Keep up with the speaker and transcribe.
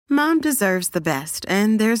Mom deserves the best,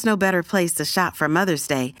 and there's no better place to shop for Mother's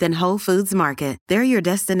Day than Whole Foods Market. They're your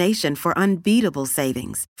destination for unbeatable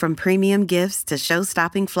savings, from premium gifts to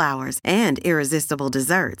show-stopping flowers and irresistible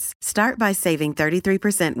desserts. Start by saving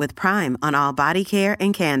 33% with Prime on all body care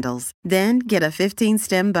and candles. Then get a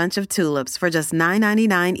 15-stem bunch of tulips for just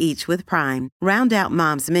 $9.99 each with Prime. Round out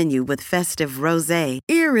Mom's menu with festive rosé,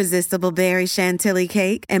 irresistible berry chantilly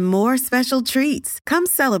cake, and more special treats. Come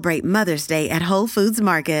celebrate Mother's Day at Whole Foods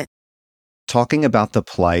Market. Talking about the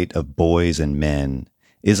plight of boys and men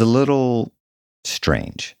is a little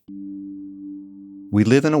strange. We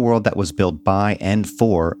live in a world that was built by and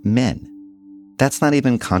for men. That's not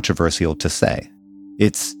even controversial to say.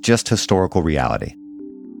 It's just historical reality.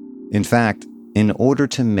 In fact, in order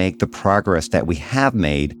to make the progress that we have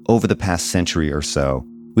made over the past century or so,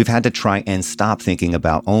 we've had to try and stop thinking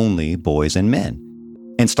about only boys and men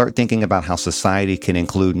and start thinking about how society can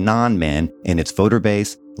include non-men in its voter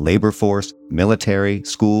base, labor force, military,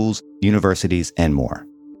 schools, universities, and more.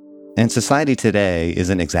 And society today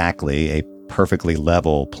isn't exactly a perfectly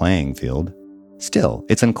level playing field. Still,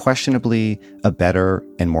 it's unquestionably a better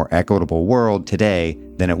and more equitable world today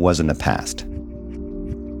than it was in the past.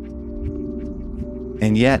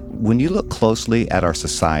 And yet, when you look closely at our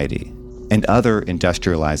society and other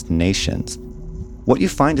industrialized nations, what you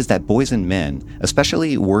find is that boys and men,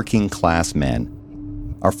 especially working class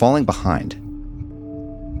men, are falling behind.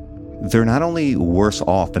 They're not only worse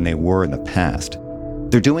off than they were in the past,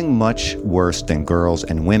 they're doing much worse than girls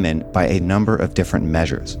and women by a number of different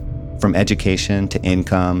measures, from education to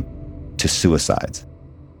income to suicides.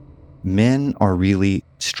 Men are really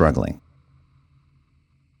struggling.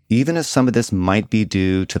 Even if some of this might be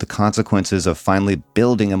due to the consequences of finally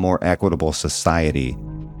building a more equitable society,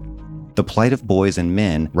 the plight of boys and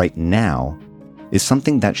men right now is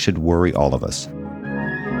something that should worry all of us.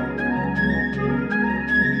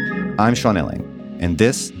 I'm Sean Illing, and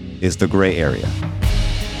this is The Gray Area.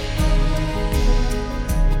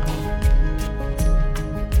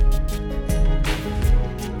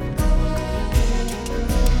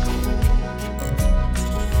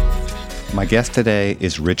 My guest today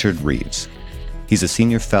is Richard Reeves. He's a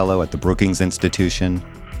senior fellow at the Brookings Institution,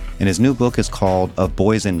 and his new book is called Of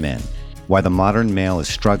Boys and Men: Why the Modern Male is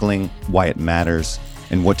Struggling, Why It Matters,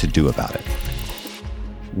 and What to Do About It.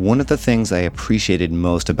 One of the things I appreciated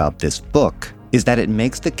most about this book is that it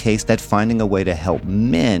makes the case that finding a way to help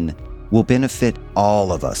men will benefit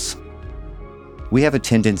all of us. We have a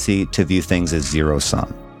tendency to view things as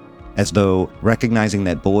zero-sum, as though recognizing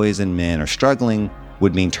that boys and men are struggling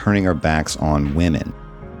would mean turning our backs on women.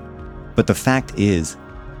 But the fact is,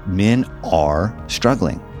 men are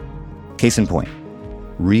struggling. Case in point,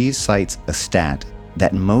 Reeves cites a stat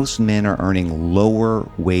that most men are earning lower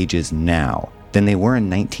wages now than they were in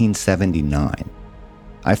 1979.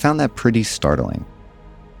 I found that pretty startling.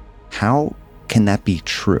 How can that be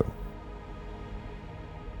true?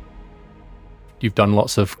 You've done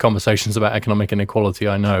lots of conversations about economic inequality,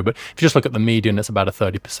 I know, but if you just look at the median, it's about a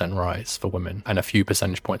 30% rise for women and a few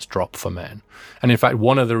percentage points drop for men. And in fact,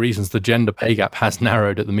 one of the reasons the gender pay gap has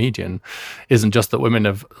narrowed at the median isn't just that women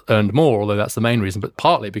have earned more, although that's the main reason, but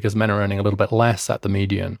partly because men are earning a little bit less at the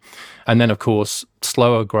median. And then, of course,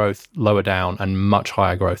 slower growth lower down and much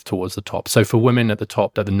higher growth towards the top. So for women at the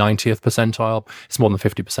top, at the 90th percentile, it's more than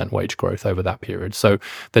 50% wage growth over that period. So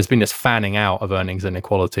there's been this fanning out of earnings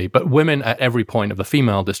inequality. But women at every point of the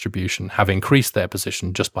female distribution have increased their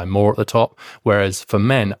position just by more at the top, whereas for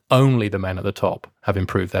men, only the men at the top have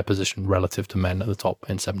improved their position relative to men at the top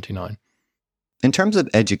in 79. In terms of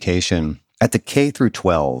education, at the K through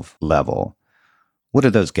 12 level, what do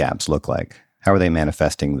those gaps look like? How are they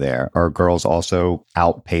manifesting there? Are girls also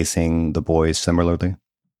outpacing the boys similarly?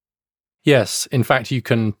 Yes. In fact, you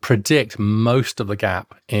can predict most of the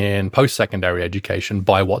gap in post-secondary education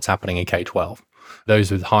by what's happening in K-12.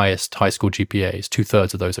 Those with highest high school GPAs,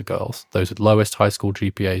 2/3 of those are girls. Those with lowest high school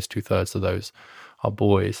GPAs, 2/3 of those are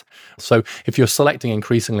boys. So if you're selecting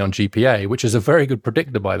increasingly on GPA, which is a very good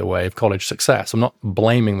predictor, by the way, of college success, I'm not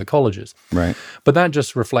blaming the colleges. Right. But that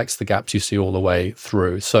just reflects the gaps you see all the way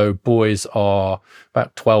through. So boys are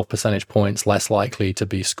about 12 percentage points less likely to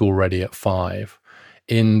be school ready at 5.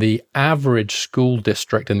 In the average school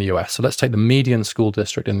district in the US, so let's take the median school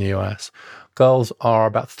district in the US, girls are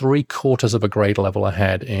about 3/4 of a grade level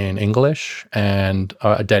ahead in English and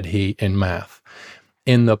are a dead heat in math.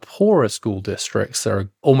 In the poorer school districts, they're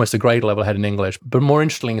almost a grade level ahead in English, but more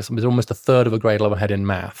interestingly, it's almost a third of a grade level ahead in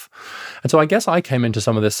math. And so I guess I came into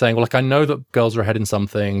some of this saying, well, like, I know that girls are ahead in some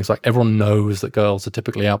things. Like, everyone knows that girls are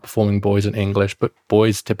typically outperforming boys in English, but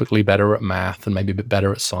boys typically better at math and maybe a bit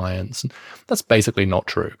better at science. And that's basically not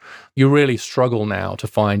true. You really struggle now to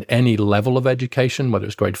find any level of education, whether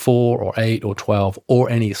it's grade 4 or 8 or 12, or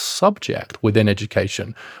any subject within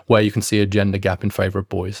education where you can see a gender gap in favor of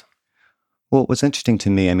boys. Well, what's interesting to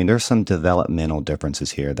me, I mean, there's some developmental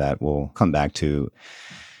differences here that we'll come back to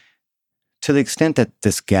the extent that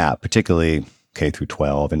this gap, particularly K through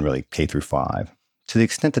 12 and really K through 5, to the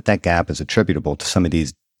extent that that gap is attributable to some of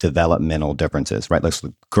these developmental differences, right? Like,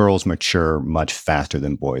 girls mature much faster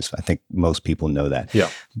than boys. I think most people know that. Yeah.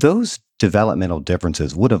 Those developmental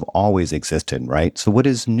differences would have always existed, right? So what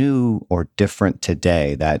is new or different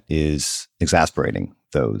today that is exasperating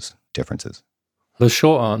those differences? The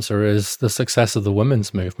short answer is the success of the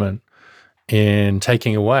women's movement in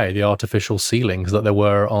taking away the artificial ceilings that there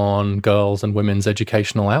were on girls' and women's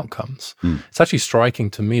educational outcomes. It's actually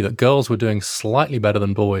striking to me that girls were doing slightly better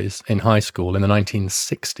than boys in high school in the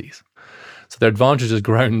 1960s. So their advantage has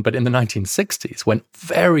grown, but in the 1960s, when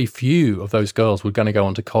very few of those girls were going to go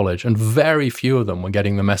on to college, and very few of them were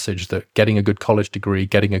getting the message that getting a good college degree,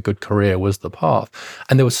 getting a good career was the path,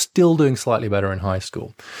 and they were still doing slightly better in high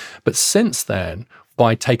school. But since then,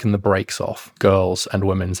 by taking the brakes off girls' and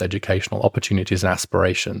women's educational opportunities and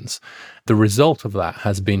aspirations, the result of that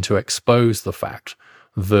has been to expose the fact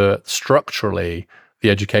that structurally the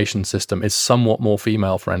education system is somewhat more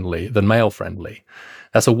female-friendly than male-friendly.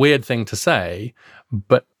 That's a weird thing to say,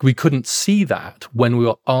 but we couldn't see that when we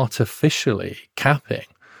were artificially capping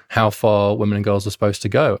how far women and girls are supposed to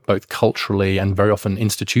go, both culturally and very often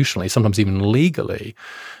institutionally, sometimes even legally.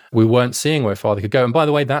 We weren't seeing where far they could go. And by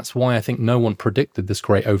the way, that's why I think no one predicted this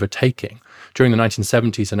great overtaking. During the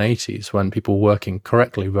 1970s and 80s, when people were working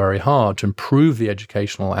correctly very hard to improve the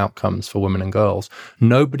educational outcomes for women and girls,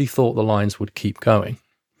 nobody thought the lines would keep going.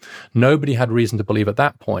 Nobody had reason to believe at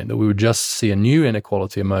that point that we would just see a new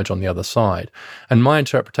inequality emerge on the other side. And my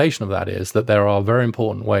interpretation of that is that there are very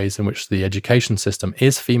important ways in which the education system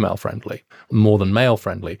is female-friendly, more than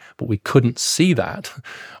male-friendly, but we couldn't see that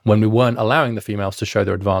when we weren't allowing the females to show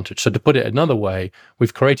their advantage. So to put it another way,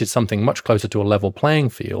 we've created something much closer to a level playing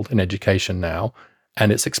field in education now,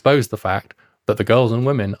 and it's exposed the fact that the girls and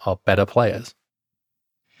women are better players.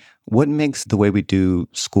 What makes the way we do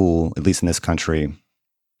school, at least in this country,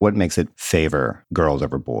 what makes it favor girls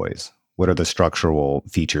over boys? What are the structural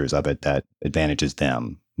features of it that advantages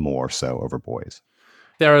them more so over boys?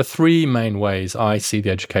 There are three main ways I see the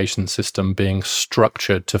education system being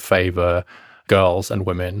structured to favor girls and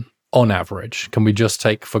women on average. Can we just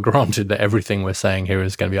take for granted that everything we're saying here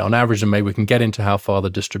is going to be on average, and maybe we can get into how far the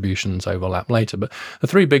distributions overlap later. But the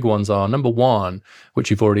three big ones are, number one, which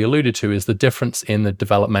you've already alluded to, is the difference in the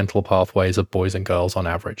developmental pathways of boys and girls on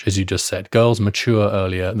average. As you just said, girls mature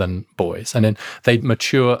earlier than boys, and then they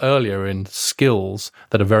mature earlier in skills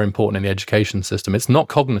that are very important in the education system. It's not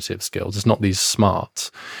cognitive skills. It's not these smarts.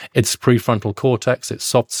 It's prefrontal cortex. It's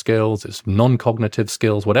soft skills. It's non-cognitive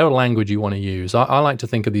skills, whatever language you want to use. I like to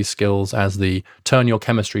think of these skills as the turn your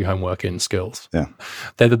chemistry homework in skills. Yeah.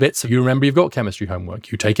 They're the bits you remember you've got chemistry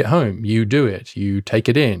homework. You take it home, you do it, you take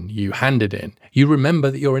it in, you hand it in. You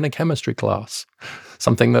remember that you're in a chemistry class.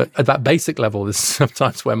 Something that at that basic level is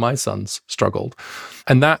sometimes where my sons struggled.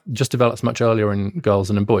 And that just develops much earlier in girls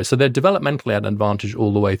than in boys. So they're developmentally at an advantage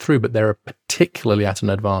all the way through, but they're particularly at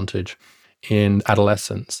an advantage in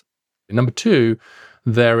adolescence. Number two,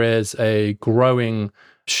 there is a growing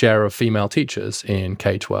share of female teachers in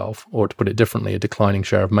K-12, or to put it differently, a declining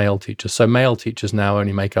share of male teachers. So male teachers now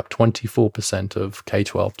only make up 24% of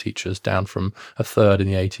K-12 teachers, down from a third in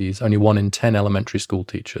the 80s, only 1 in 10 elementary school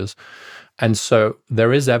teachers. And so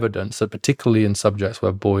there is evidence that particularly in subjects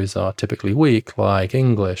where boys are typically weak, like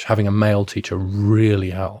English, having a male teacher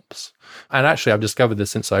really helps. And actually, I've discovered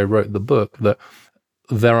this since I wrote the book, that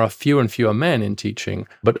there are fewer and fewer men in teaching,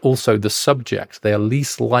 but also the subject they are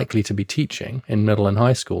least likely to be teaching in middle and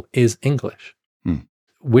high school is English,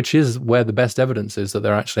 which is where the best evidence is that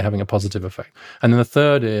they're actually having a positive effect. And then the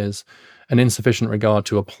third is an insufficient regard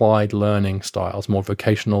to applied learning styles, more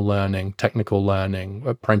vocational learning, technical learning,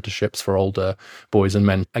 apprenticeships for older boys and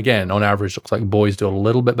men. Again, on average, it looks like boys do a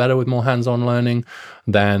little bit better with more hands-on learning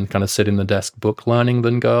than kind of sit in the desk book learning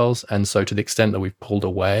than girls. And so to the extent that we've pulled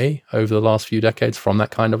away over the last few decades from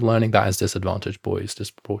that kind of learning, that has disadvantaged boys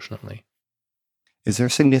disproportionately. Is there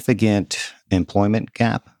a significant employment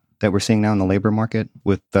gap that we're seeing now in the labor market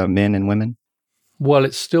with men and women? Well,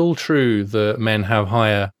 it's still true that men have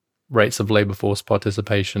higher rates of labor force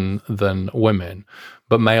participation than women,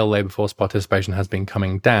 but male labor force participation has been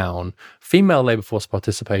coming down. Female labor force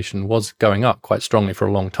participation was going up quite strongly for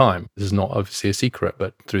a long time. This is not obviously a secret,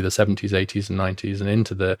 but through the 70s, 80s, and 90s and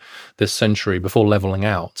into this century before leveling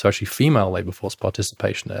out. So actually female labor force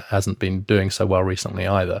participation hasn't been doing so well recently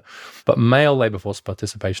either. But male labor force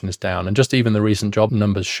participation is down. And just even the recent job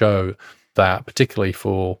numbers show that, particularly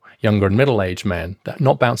for younger and middle-aged men, that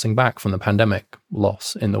not bouncing back from the pandemic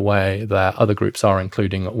loss in the way that other groups are,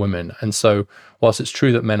 including women. And so whilst it's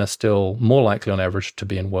true that men are still more likely on average to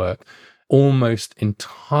be in work, almost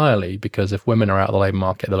entirely because if women are out of the labour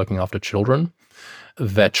market, they're looking after children,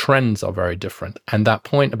 their trends are very different. And that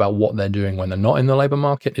point about what they're doing when they're not in the labour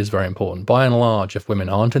market is very important. By and large, if women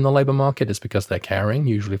aren't in the labour market, it's because they're caring,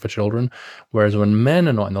 usually for children. Whereas when men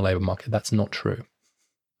are not in the labour market, that's not true.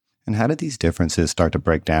 And how did these differences start to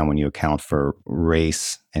break down when you account for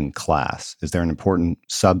race and class? Is there an important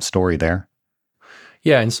sub-story there?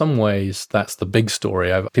 Yeah, in some ways, that's the big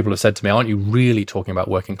story. People have said to me, aren't you really talking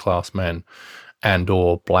about working class men and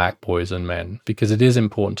or black boys and men? Because it is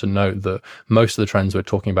important to note that most of the trends we're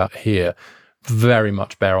talking about here very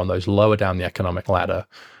much bear on those lower down the economic ladder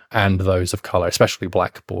and those of color, especially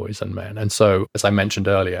black boys and men. And so, as I mentioned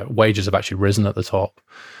earlier, wages have actually risen at the top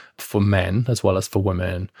for men as well as for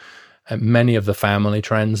women. And many of the family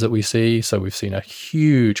trends that we see, so we've seen a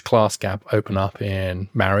huge class gap open up in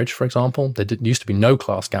marriage, for example. There used to be no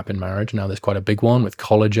class gap in marriage. Now there's quite a big one with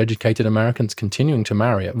college-educated Americans continuing to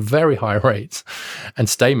marry at very high rates and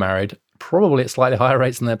stay married probably at slightly higher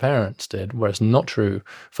rates than their parents did, whereas not true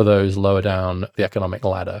for those lower down the economic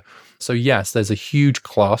ladder. So yes, there's a huge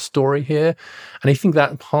class story here. And I think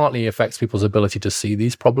that partly affects people's ability to see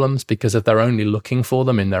these problems, because if they're only looking for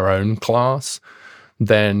them in their own class,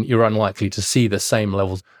 then you're unlikely to see the same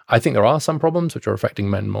levels. I think there are some problems which are affecting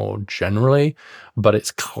men more generally, but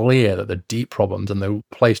it's clear that the deep problems and the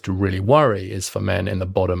place to really worry is for men in the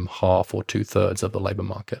bottom half or 2/3 of the labor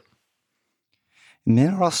market.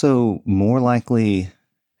 Men are also more likely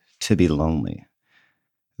to be lonely.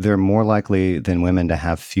 They're more likely than women to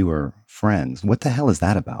have fewer friends. What the hell is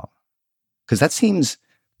that about? Because that seems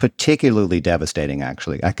particularly devastating,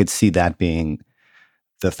 actually. I could see that being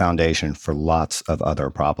the foundation for lots of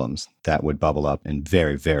other problems that would bubble up in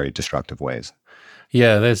very, very destructive ways.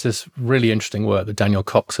 Yeah, there's this really interesting work that Daniel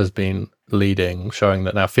Cox has been leading, showing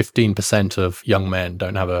that now 15% of young men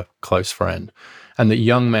don't have a close friend, and that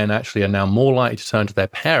young men actually are now more likely to turn to their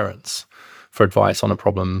parents for advice on a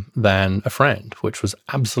problem than a friend, which was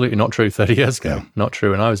absolutely not true 30 years ago. Yeah. Not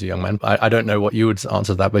true when I was a young man. I don't know what you would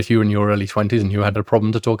answer to that, but if you were in your early 20s and you had a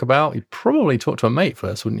problem to talk about, you'd probably talk to a mate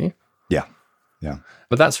first, wouldn't you? Yeah. Yeah.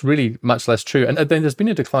 But that's really much less true. And then there's been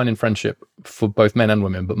a decline in friendship for both men and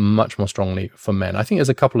women, but much more strongly for men. I think there's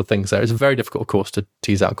a couple of things there. It's very difficult, of course, to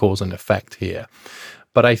tease out cause and effect here.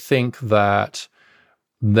 But I think that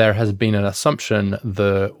there has been an assumption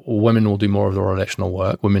that women will do more of the relational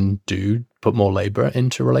work. Women do put more labor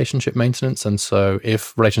into relationship maintenance. And so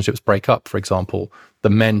if relationships break up, for example,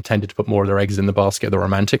 the men tended to put more of their eggs in the basket of the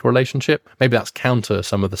romantic relationship. Maybe that's counter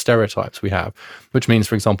some of the stereotypes we have, which means,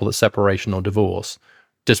 for example, that separation or divorce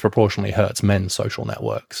disproportionately hurts men's social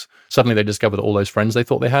networks. Suddenly they discover that all those friends they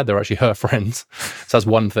thought they had, they're actually her friends. So that's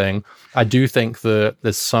one thing. I do think that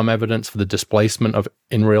there's some evidence for the displacement of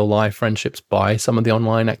in real life friendships by some of the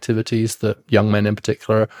online activities that young men in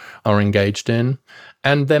particular are engaged in.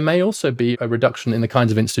 And there may also be a reduction in the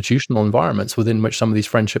kinds of institutional environments within which some of these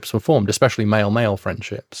friendships were formed, especially male-male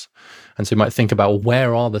friendships. And so you might think about, well,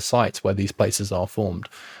 where are the sites where these places are formed?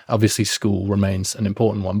 Obviously, school remains an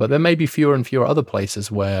important one, but there may be fewer and fewer other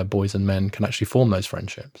places where boys and men can actually form those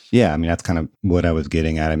friendships. Yeah, I mean, that's kind of what I was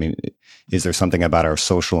getting at. I mean, is there something about our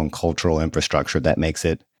social and cultural infrastructure that makes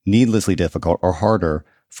it needlessly difficult or harder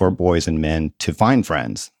for boys and men to find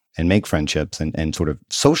friends and make friendships and sort of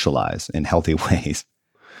socialize in healthy ways?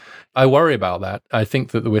 I worry about that. I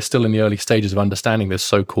think that we're still in the early stages of understanding this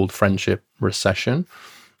so-called friendship recession.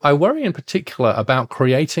 I worry in particular about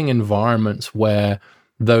creating environments where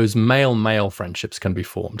those male-male friendships can be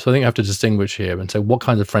formed. So I think you have to distinguish here and say, what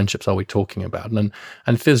kinds of friendships are we talking about? And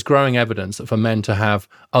there's growing evidence that for men to have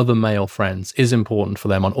other male friends is important for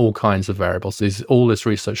them on all kinds of variables. There's all this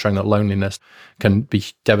research showing that loneliness can be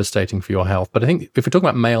devastating for your health. But I think if we're talking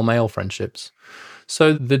about male-male friendships,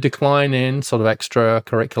 so the decline in sort of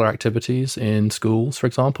extracurricular activities in schools, for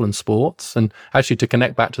example, and sports, and actually to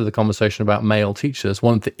connect back to the conversation about male teachers,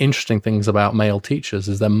 one of the interesting things about male teachers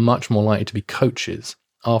is they're much more likely to be coaches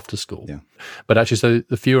after school. Yeah. But actually, so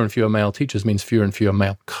the fewer and fewer male teachers means fewer and fewer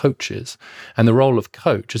male coaches. And the role of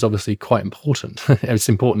coach is obviously quite important. It's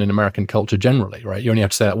important in American culture generally, right? You only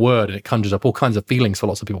have to say that word and it conjures up all kinds of feelings for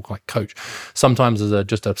lots of people, like coach. Sometimes as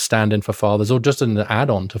just a stand-in for fathers or just an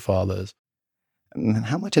add-on to fathers.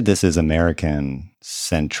 How much of this is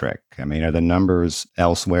American-centric? I mean, are the numbers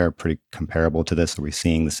elsewhere pretty comparable to this? Are we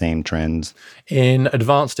seeing the same trends? In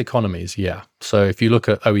advanced economies, yeah. So if you look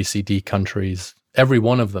at OECD countries, every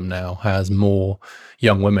one of them now has more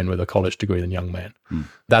young women with a college degree than young men.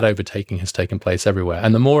 That overtaking has taken place everywhere.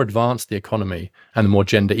 And the more advanced the economy and the more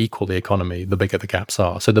gender equal the economy, the bigger the gaps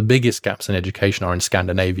are. So the biggest gaps in education are in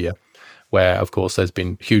Scandinavia, where, of course, there's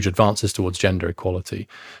been huge advances towards gender equality.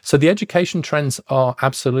 So the education trends are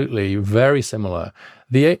absolutely very similar.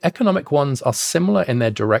 The economic ones are similar in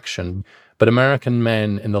their direction, but American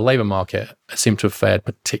men in the labor market seem to have fared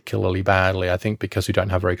particularly badly, I think, because we don't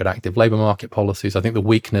have very good active labor market policies. I think the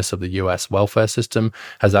weakness of the US welfare system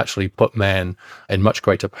has actually put men in much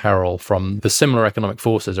greater peril from the similar economic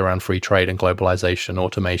forces around free trade and globalization,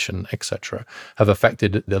 automation, etc., have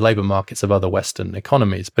affected the labor markets of other Western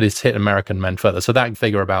economies, but it's hit American men further. So that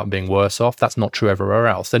figure about being worse off, that's not true everywhere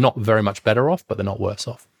else. They're not very much better off, but they're not worse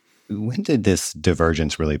off. When did this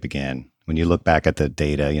divergence really begin? When you look back at the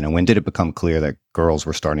data, when did it become clear that girls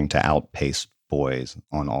were starting to outpace boys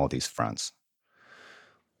on all these fronts?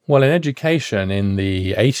 Well, in education in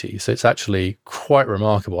the 80s, it's actually quite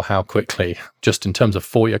remarkable how quickly, just in terms of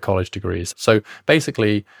four-year college degrees. So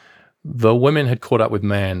basically, the women had caught up with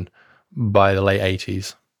men by the late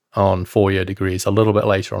 80s on four-year degrees, a little bit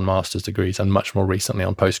later on master's degrees, and much more recently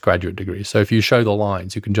on postgraduate degrees. So if you show the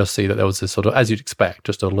lines, you can just see that there was this sort of, as you'd expect,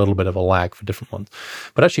 just a little bit of a lag for different ones.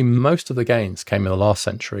 But actually, most of the gains came in the last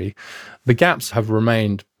century. The gaps have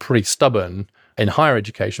remained pretty stubborn in higher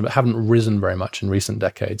education, but haven't risen very much in recent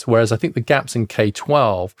decades. Whereas I think the gaps in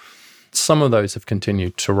K-12, some of those have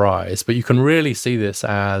continued to rise, but you can really see this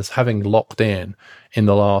as having locked in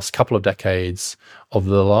the last couple of decades of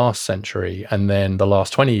the last century, and then the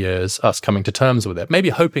last 20 years, us coming to terms with it, maybe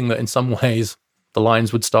hoping that in some ways the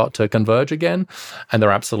lines would start to converge again, and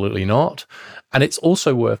they're absolutely not. And it's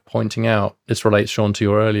also worth pointing out, this relates, Sean, to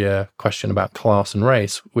your earlier question about class and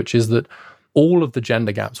race, which is that all of the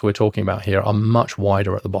gender gaps we're talking about here are much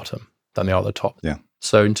wider at the bottom than they are at the top. Yeah.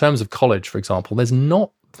 So in terms of college, for example, there's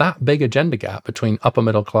not that big a gender gap between upper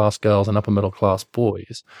middle class girls and upper middle class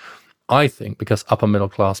boys, I think, because upper middle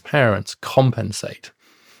class parents compensate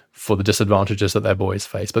for the disadvantages that their boys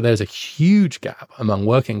face. But there's a huge gap among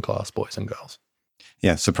working class boys and girls.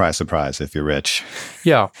 Yeah, surprise, surprise. If you're rich,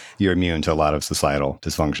 yeah, you're immune to a lot of societal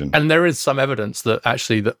dysfunction. And there is some evidence that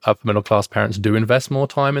actually the upper middle class parents do invest more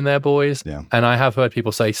time in their boys. Yeah. And I have heard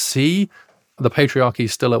people say, see, the patriarchy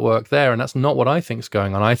is still at work there. And that's not what I think is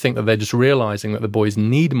going on. I think that they're just realizing that the boys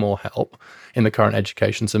need more help in the current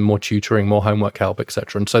education, some more tutoring, more homework help,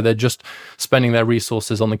 etc. And so they're just spending their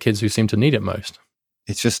resources on the kids who seem to need it most.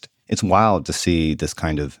 It's wild to see this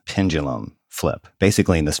kind of pendulum flip,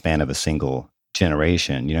 basically in the span of a single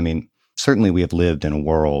generation. Certainly we have lived in a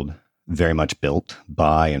world very much built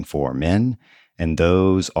by and for men, and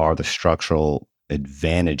those are the structural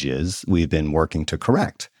advantages we've been working to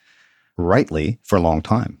correct, rightly, for a long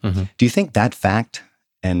time. Mm-hmm. Do you think that fact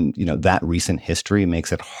and that recent history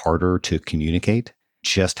makes it harder to communicate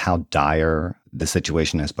just how dire the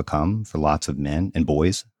situation has become for lots of men and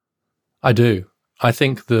boys? I do. I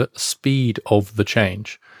think the speed of the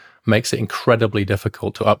change makes it incredibly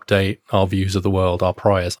difficult to update our views of the world, our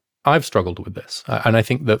priors. I've struggled with this. And I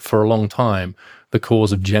think that for a long time, the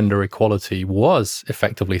cause of gender equality was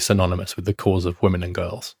effectively synonymous with the cause of women and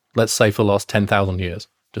girls. Let's say for the last 10,000 years.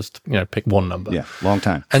 Just, pick one number. Yeah, long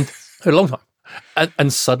time. And a long time.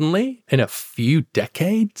 And suddenly, in a few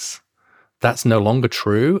decades, that's no longer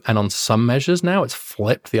true. And on some measures now, it's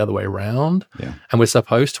flipped the other way around. Yeah. And we're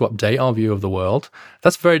supposed to update our view of the world.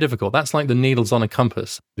 That's very difficult. That's like the needles on a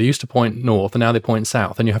compass. They used to point north, and now they point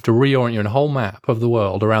south. And you have to reorient your whole map of the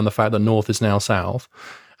world around the fact that north is now south.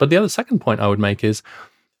 But the other second point I would make is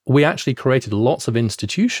we actually created lots of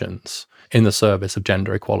institutions in the service of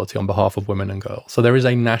gender equality on behalf of women and girls. So there is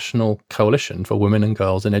a national coalition for women and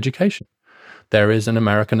girls in education. There is an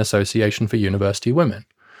American Association for University Women,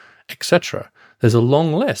 etc. There's a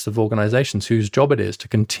long list of organizations whose job it is to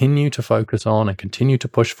continue to focus on and continue to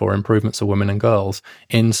push for improvements of women and girls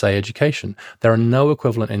in, say, education. There are no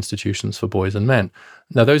equivalent institutions for boys and men.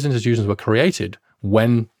 Now, those institutions were created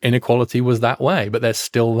when inequality was that way, but they're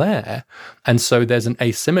still there. And so there's an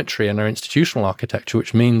asymmetry in our institutional architecture,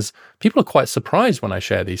 which means people are quite surprised when I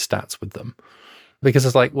share these stats with them. Because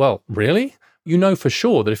it's like, well, really? You know for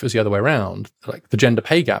sure that if it was the other way around, like the gender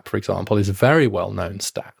pay gap, for example, is a very well-known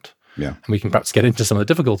stat. Yeah. And we can perhaps get into some of the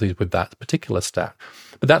difficulties with that particular stat.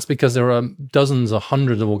 But that's because there are dozens or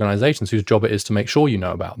hundreds of organizations whose job it is to make sure you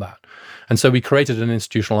know about that. And so we created an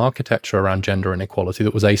institutional architecture around gender inequality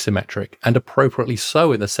that was asymmetric, and appropriately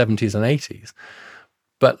so in the 70s and 80s,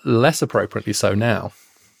 but less appropriately so now.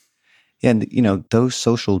 And, those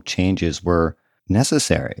social changes were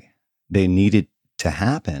necessary. They needed to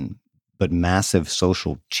happen, but massive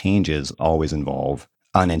social changes always involve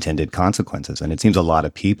unintended consequences. And it seems a lot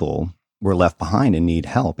of people were left behind and need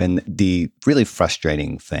help. And the really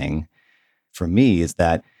frustrating thing for me is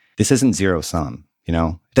that this isn't zero sum, it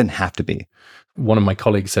doesn't have to be. One of my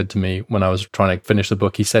colleagues said to me when I was trying to finish the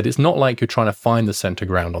book, he said, it's not like you're trying to find the center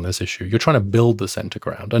ground on this issue. You're trying to build the center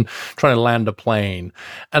ground and trying to land a plane.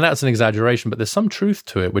 And that's an exaggeration, but there's some truth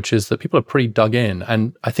to it, which is that people are pretty dug in.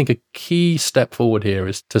 And I think a key step forward here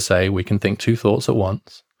is to say we can think two thoughts at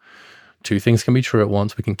once. Two things can be true at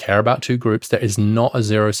once. We can care about two groups. There is not a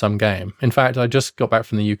zero-sum game. In fact, I just got back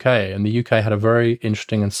from the UK, and the UK had a very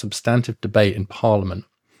interesting and substantive debate in Parliament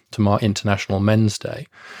to mark International Men's Day.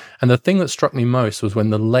 And the thing that struck me most was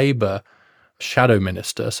when the Labour shadow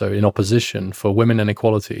minister, so in opposition for women and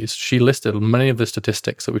equalities, she listed many of the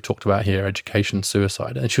statistics that we talked about here, education,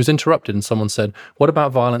 suicide. And she was interrupted and someone said, what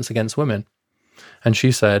about violence against women? And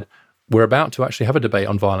she said, we're about to actually have a debate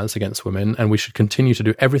on violence against women, and we should continue to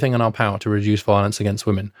do everything in our power to reduce violence against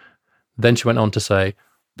women. Then she went on to say,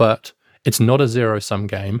 but it's not a zero-sum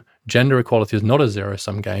game. Gender equality is not a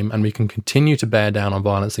zero-sum game, and we can continue to bear down on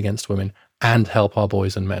violence against women and help our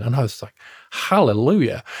boys and men. And I was like,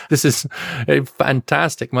 hallelujah. This is a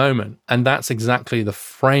fantastic moment. And that's exactly the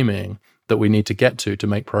framing that we need to get to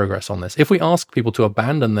make progress on this. If we ask people to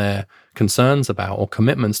abandon their concerns about or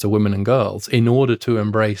commitments to women and girls in order to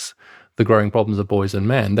embrace the growing problems of boys and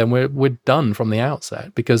men, then we're done from the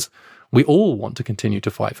outset, because we all want to continue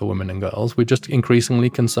to fight for women and girls. We're just increasingly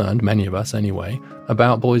concerned, many of us anyway,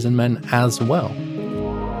 about boys and men as well.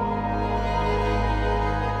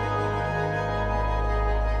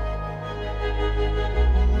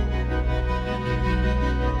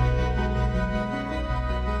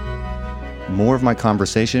 More of my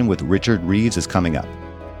conversation with Richard Reeves is coming up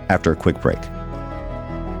after a quick break.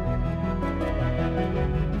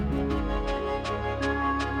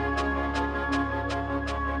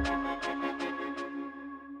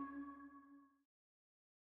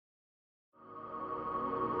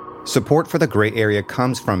 Support for the Gray Area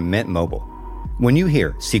comes from Mint Mobile. When you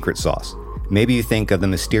hear secret sauce, maybe you think of the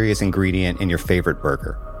mysterious ingredient in your favorite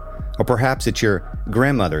burger. Or perhaps it's your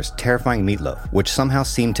grandmother's terrifying meatloaf, which somehow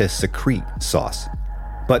seemed to secrete sauce.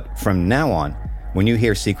 But from now on, when you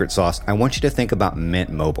hear secret sauce, I want you to think about Mint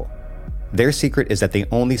Mobile. Their secret is that they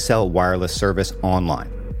only sell wireless service online.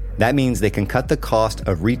 That means they can cut the cost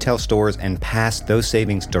of retail stores and pass those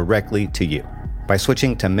savings directly to you. By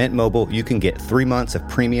switching to Mint Mobile, you can get 3 months of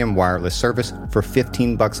premium wireless service for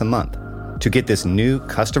 $15 a month. To get this new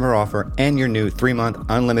customer offer and your new 3-month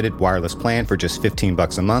unlimited wireless plan for just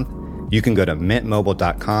 $15 a month, you can go to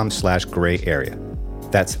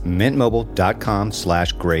mintmobile.com/grayarea. That's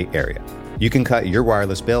mintmobile.com/grayarea. You can cut your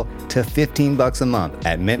wireless bill to $15 a month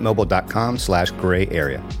at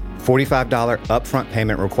mintmobile.com/grayarea. $45 upfront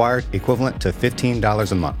payment required, equivalent to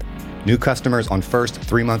 $15 a month. New customers on first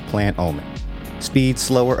 3-month plan only. Speed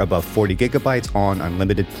slower above 40 gigabytes on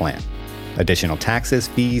unlimited plan. Additional taxes,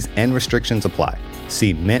 fees, and restrictions apply.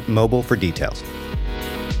 See Mint Mobile for details.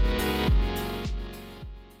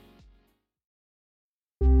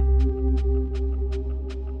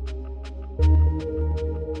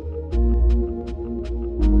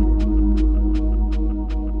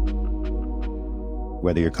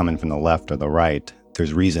 Whether you're coming from the left or the right,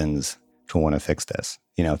 there's reasons to want to fix this.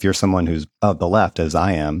 If you're someone who's of the left, as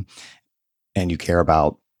I am, and you care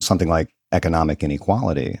about something like economic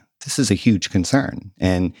inequality, this is a huge concern.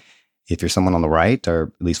 And if you're someone on the right,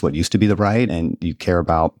 or at least what used to be the right, and you care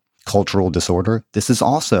about cultural disorder, this is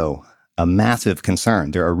also a massive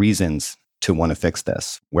concern. There are reasons to want to fix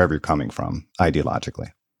this, wherever you're coming from,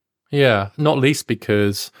 ideologically. Yeah, not least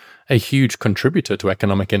because a huge contributor to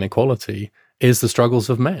economic inequality is the struggles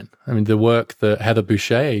of men. I mean, the work that Heather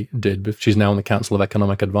Boushey did, she's now on the Council of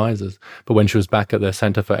Economic Advisors, but when she was back at the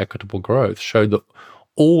Center for Equitable Growth, showed that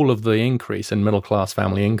all of the increase in middle-class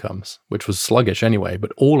family incomes, which was sluggish anyway,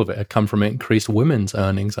 but all of it had come from increased women's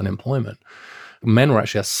earnings and employment. Men were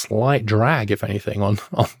actually a slight drag, if anything, on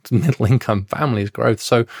middle-income families' growth.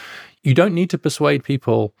 So you don't need to persuade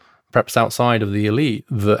people, perhaps outside of the elite,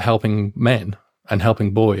 that helping men and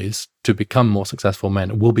helping boys to become more successful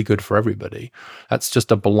men will be good for everybody. That's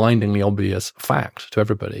just a blindingly obvious fact to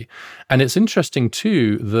everybody. And it's interesting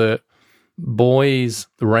too that boys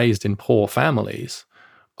raised in poor families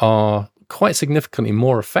are quite significantly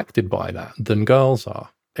more affected by that than girls are.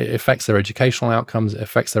 It affects their educational outcomes, it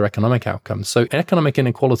affects their economic outcomes. So economic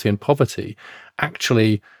inequality and poverty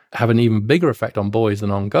actually have an even bigger effect on boys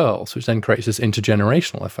than on girls, which then creates this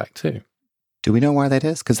intergenerational effect too. Do we know why that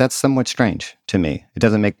is? Because that's somewhat strange to me. It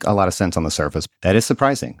doesn't make a lot of sense on the surface. That is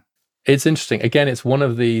surprising. It's interesting. Again, it's one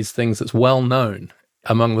of these things that's well known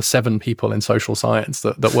among the 7 people in social science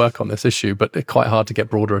that work on this issue, but they're quite hard to get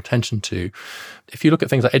broader attention to. If you look at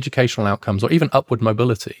things like educational outcomes or even upward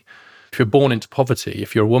mobility, if you're born into poverty,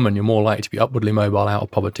 if you're a woman, you're more likely to be upwardly mobile out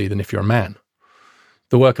of poverty than if you're a man.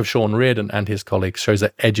 The work of Sean Reardon and his colleagues shows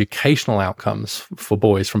that educational outcomes for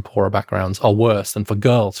boys from poorer backgrounds are worse than for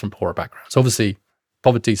girls from poorer backgrounds. Obviously,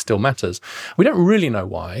 poverty still matters. We don't really know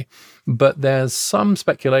why, but there's some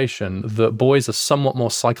speculation that boys are somewhat more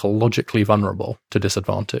psychologically vulnerable to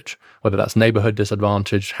disadvantage, whether that's neighborhood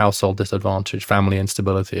disadvantage, household disadvantage, family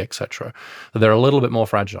instability, etc. They're a little bit more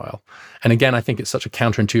fragile. And again, I think it's such a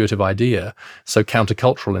counterintuitive idea, so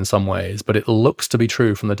countercultural in some ways, but it looks to be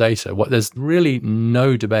true from the data. There's really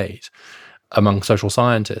no debate among social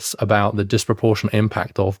scientists about the disproportionate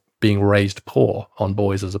impact of being raised poor on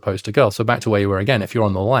boys as opposed to girls. So back to where you were again, if you're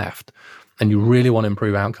on the left and you really want to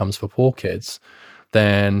improve outcomes for poor kids,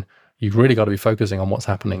 then you've really got to be focusing on what's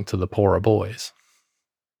happening to the poorer boys.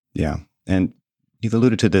 Yeah. And you've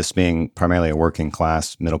alluded to this being primarily a working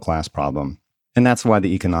class, middle class problem. And that's why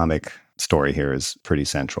the economic story here is pretty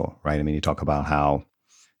central, right? I mean, you talk about how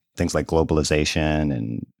things like globalization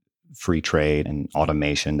and free trade and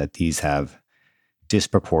automation, that these have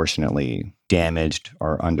disproportionately damaged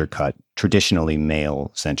or undercut traditionally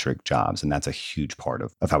male-centric jobs. And that's a huge part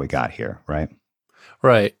of how we got here, right?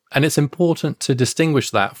 Right. And it's important to distinguish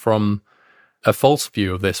that from a false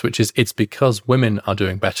view of this, which is it's because women are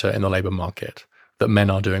doing better in the labor market that men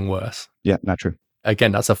are doing worse. Yeah, not true.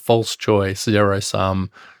 Again, that's a false choice, zero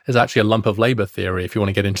sum. It's actually a lump of labor theory, if you want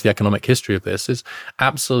to get into the economic history of this. It's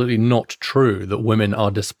absolutely not true that women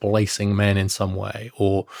are displacing men in some way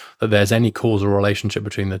or that there's any causal relationship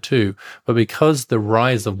between the two. But because the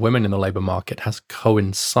rise of women in the labor market has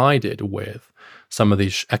coincided with some of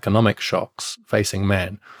these economic shocks facing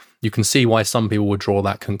men, you can see why some people would draw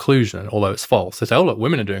that conclusion, although it's false. They say, oh, look,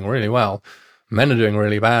 women are doing really well. Men are doing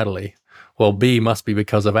really badly. Well, B must be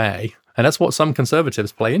because of A. And that's what some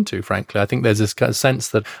conservatives play into, frankly. I think there's this kind of sense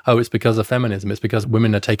that, oh, it's because of feminism. It's because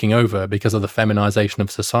women are taking over, because of the feminization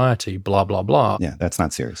of society, blah, blah, blah. Yeah, that's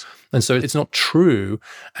not serious. And so it's not true,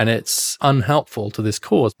 and it's unhelpful to this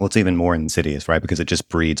cause. Well, it's even more insidious, right? Because it just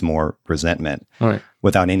breeds more resentment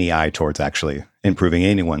without any eye towards actually improving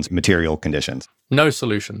anyone's material conditions. No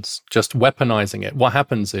solutions, just weaponizing it. What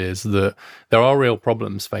happens is that there are real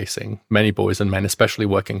problems facing many boys and men, especially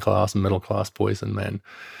working class and middle class boys and men.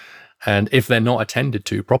 And if they're not attended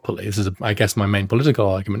to properly, this is, I guess, my main political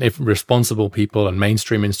argument, if responsible people and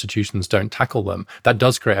mainstream institutions don't tackle them, that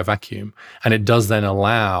does create a vacuum. And it does then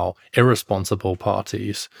allow irresponsible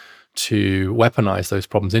parties to weaponize those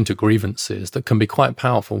problems into grievances that can be quite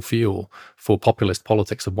powerful fuel for populist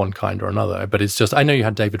politics of one kind or another. But it's just, I know you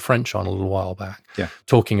had David French on a little while back,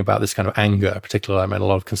 talking about this kind of anger, particularly among a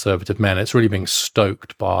lot of conservative men. It's really being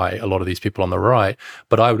stoked by a lot of these people on the right.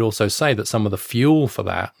 But I would also say that some of the fuel for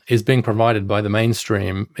that is being provided by the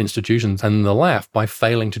mainstream institutions and the left by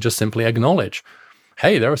failing to just simply acknowledge,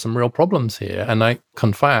 hey, there are some real problems here. And I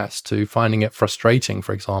confess to finding it frustrating,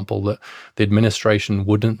 for example, that the administration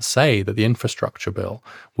wouldn't say that the infrastructure bill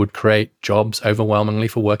would create jobs overwhelmingly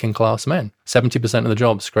for working class men. 70% of the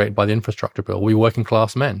jobs created by the infrastructure bill will be working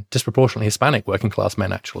class men, disproportionately Hispanic working class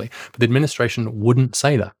men, actually. But the administration wouldn't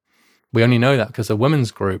say that. We only know that because a women's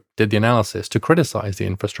group did the analysis to criticize the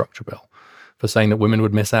infrastructure bill for saying that women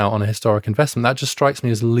would miss out on a historic investment. That just strikes me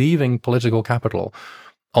as leaving political capital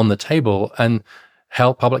on the table. And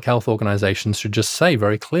public health organizations should just say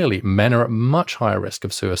very clearly, men are at much higher risk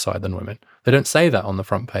of suicide than women. They don't say that on the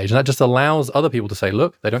front page. And that just allows other people to say,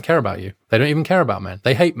 look, they don't care about you. They don't even care about men.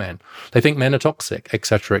 They hate men. They think men are toxic, et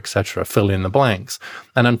cetera, fill in the blanks.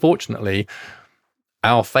 And unfortunately,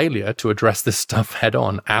 our failure to address this stuff head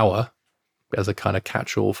on, as a kind of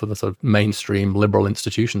catch-all for the sort of mainstream liberal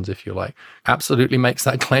institutions, if you like, absolutely makes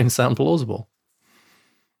that claim sound plausible.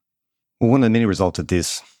 Well, one of the many results of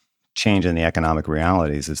this change in the economic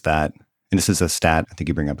realities is that, and this is a stat I think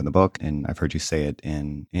you bring up in the book, and I've heard you say it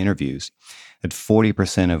in interviews, that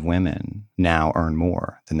 40% of women now earn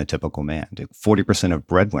more than the typical man. 40% of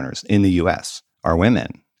breadwinners in the U.S. are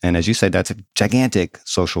women. And as you said, that's a gigantic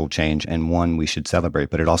social change and one we should celebrate,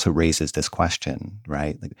 but it also raises this question,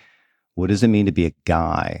 right? Like, what does it mean to be a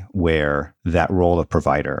guy where that role of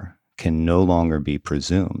provider can no longer be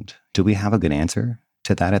presumed? Do we have a good answer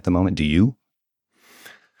to that at the moment? Do you?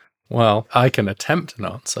 Well, I can attempt an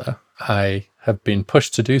answer. I have been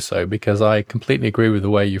pushed to do so because I completely agree with the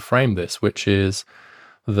way you frame this, which is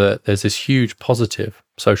that there's this huge positive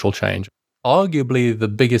social change, arguably the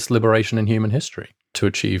biggest liberation in human history to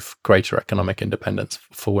achieve greater economic independence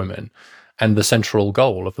for women and the central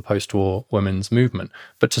goal of the post-war women's movement.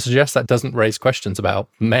 But to suggest that doesn't raise questions about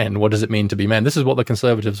men, what does it mean to be men? This is what the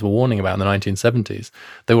conservatives were warning about in the 1970s.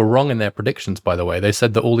 They were wrong in their predictions, by the way. They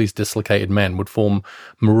said that all these dislocated men would form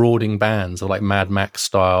marauding bands of like Mad Max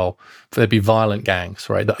style. There'd be violent gangs,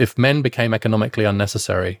 right? That if men became economically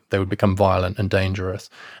unnecessary, they would become violent and dangerous.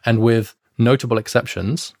 And with notable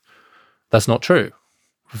exceptions, that's not true.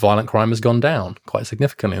 Violent crime has gone down quite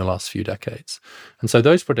significantly in the last few decades. And so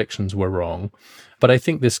those predictions were wrong. But I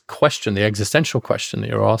think this question, the existential question that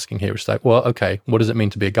you're asking here is like, well, okay, what does it mean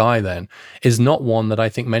to be a guy then? Is not one that I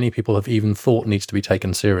think many people have even thought needs to be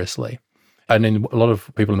taken seriously. And in a lot of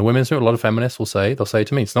people in the women's movement, a lot of feminists will say, they'll say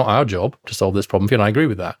to me, it's not our job to solve this problem for you. And I agree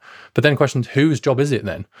with that. But then the question is, whose job is it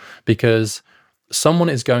then? Because someone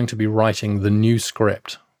is going to be writing the new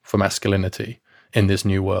script for masculinity in this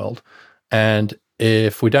new world. And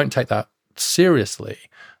if we don't take that seriously,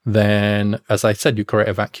 then, as I said, you create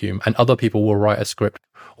a vacuum and other people will write a script,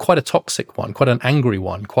 quite a toxic one, quite an angry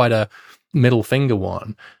one, quite a middle finger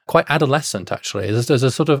one, quite adolescent, actually. There's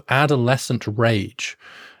a sort of adolescent rage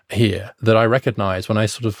here that I recognize when I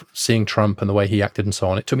sort of seeing Trump and the way he acted and so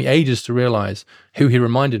on. It took me ages to realize who he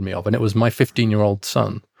reminded me of, and it was my 15-year-old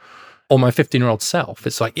son or my 15-year-old self.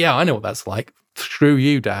 It's like, yeah, I know what that's like. Screw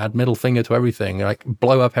you, Dad, middle finger to everything, like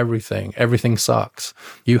blow up everything sucks,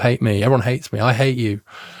 you hate me, everyone hates me, I hate you.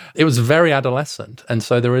 It was very adolescent. And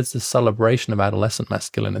so there is this celebration of adolescent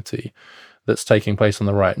masculinity that's taking place on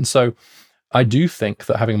the right. And so I do think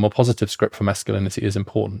that having a more positive script for masculinity is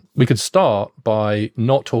important. We could start by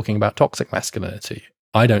not talking about toxic masculinity.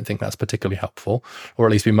 I don't think that's particularly helpful, or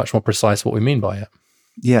at least be much more precise what we mean by it.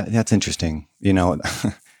 Yeah, that's interesting.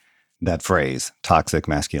 That phrase, toxic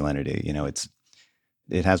masculinity,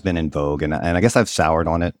 it has been in vogue, and I guess I've soured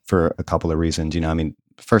on it for a couple of reasons.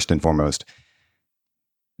 First and foremost,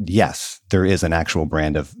 yes, there is an actual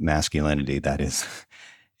brand of masculinity that is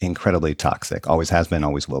incredibly toxic, always has been,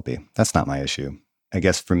 always will be. That's not my issue. I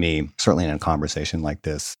guess for me, certainly in a conversation like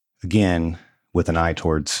this, again, with an eye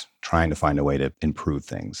towards trying to find a way to improve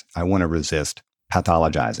things, I want to resist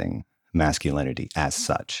pathologizing masculinity as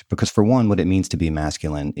such. Because for one, what it means to be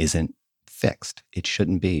masculine isn't fixed. It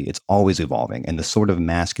shouldn't be. It's always evolving. And the sort of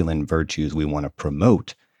masculine virtues we want to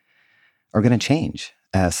promote are going to change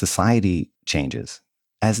as society changes,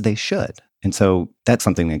 as they should. And so that's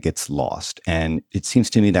something that gets lost. And it seems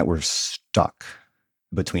to me that we're stuck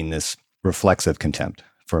between this reflexive contempt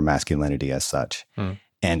for masculinity as such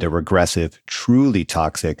and a regressive, truly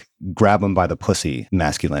toxic, grab them by the pussy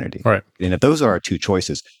masculinity. Right. And if those are our two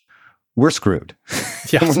choices, we're screwed.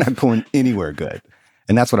 Yes. We're not going anywhere good.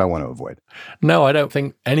 And that's what I want to avoid. No, I don't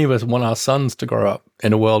think any of us want our sons to grow up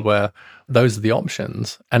in a world where those are the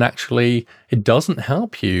options. And actually, it doesn't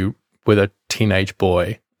help you with a teenage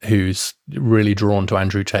boy who's really drawn to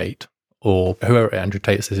Andrew Tate or whoever Andrew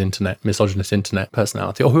Tate is, his misogynist internet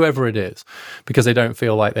personality, or whoever it is, because they don't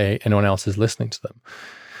feel like anyone else is listening to them.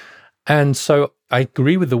 And so I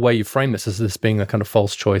agree with the way you frame this as this being the kind of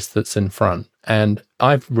false choice that's in front. And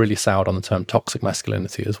I've really soured on the term toxic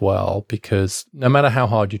masculinity as well, because no matter how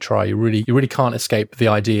hard you try, you really can't escape the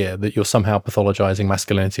idea that you're somehow pathologizing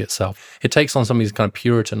masculinity itself. It takes on some of these kind of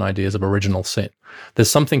Puritan ideas of original sin.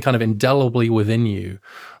 There's something kind of indelibly within you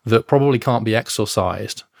that probably can't be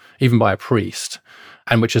exorcised, even by a priest,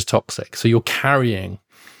 and which is toxic. So you're carrying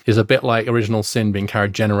is a bit like original sin being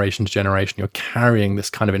carried generation to generation. You're carrying this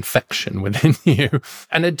kind of infection within you.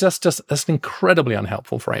 And it that's an incredibly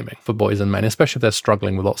unhelpful framing for boys and men, especially if they're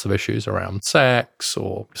struggling with lots of issues around sex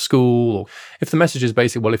or school, or if the message is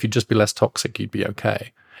basically, well, if you'd just be less toxic, you'd be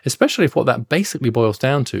okay. Especially if what that basically boils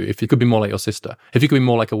down to, if you could be more like your sister, if you could be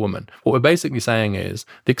more like a woman. What we're basically saying is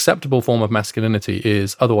the acceptable form of masculinity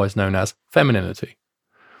is otherwise known as femininity.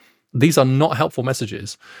 These are not helpful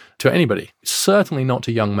messages to anybody, certainly not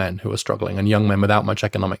to young men who are struggling and young men without much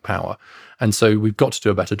economic power. And so we've got to do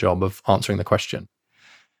a better job of answering the question.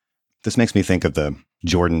 This makes me think of the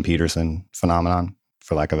Jordan Peterson phenomenon,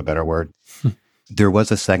 for lack of a better word. There was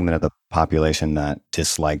a segment of the population that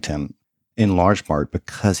disliked him in large part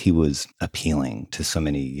because he was appealing to so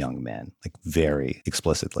many young men, like very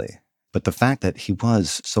explicitly. But the fact that he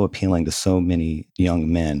was so appealing to so many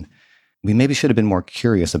young men, we maybe should have been more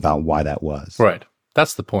curious about why that was. Right.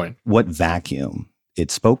 That's the point. What vacuum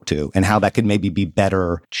it spoke to and how that could maybe be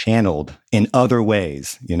better channeled in other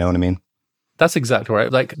ways. You know what I mean? That's exactly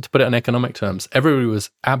right. Like, to put it in economic terms, everybody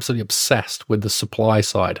was absolutely obsessed with the supply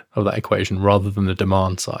side of that equation rather than the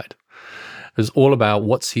demand side. It was all about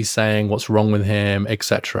what's he saying, what's wrong with him,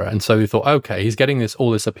 etc. And so we thought, okay, he's getting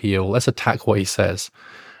all this appeal. Let's attack what he says.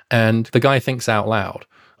 And the guy thinks out loud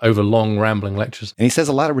over long, rambling lectures. And he says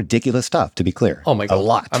a lot of ridiculous stuff, to be clear. Oh my God. A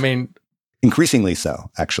lot. I mean, increasingly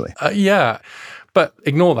so, actually. Yeah. But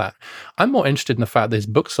ignore that. I'm more interested in the fact that his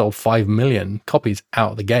book sold 5 million copies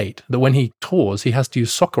out of the gate, that when he tours, he has to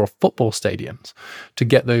use soccer or football stadiums to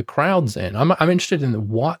get the crowds in. I'm interested in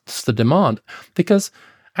what's the demand, because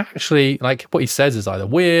actually, like, what he says is either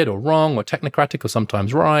weird or wrong or technocratic or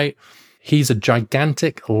sometimes right. He's a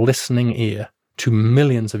gigantic listening ear to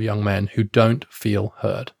millions of young men who don't feel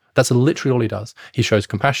heard. That's literally all he does. He shows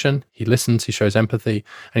compassion, he listens, he shows empathy,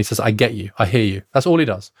 and he says, I get you, I hear you. That's all he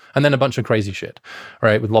does. And then a bunch of crazy shit,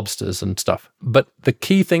 right, with lobsters and stuff. But the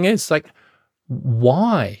key thing is, like,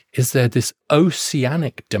 why is there this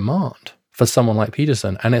oceanic demand for someone like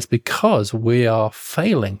Peterson? And it's because we are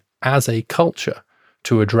failing as a culture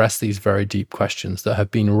to address these very deep questions that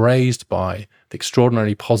have been raised by the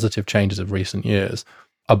extraordinarily positive changes of recent years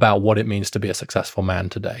about what it means to be a successful man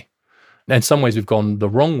today. In some ways, we've gone the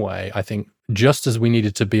wrong way. I think just as we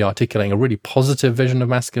needed to be articulating a really positive vision of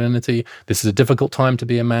masculinity, this is a difficult time to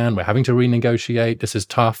be a man, we're having to renegotiate, this is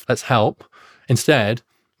tough, let's help. Instead,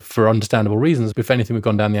 for understandable reasons, if anything, we've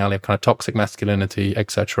gone down the alley of kind of toxic masculinity,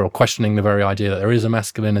 etc., or questioning the very idea that there is a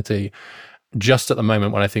masculinity. Just at the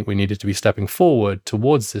moment when I think we needed to be stepping forward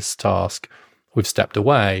towards this task, we've stepped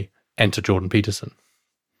away. Enter Jordan Peterson.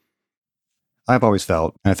 I've always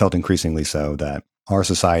felt, and I felt increasingly so, that our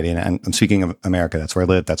society, and I'm speaking of America, that's where I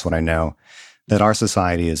live, that's what I know, that our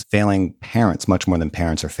society is failing parents much more than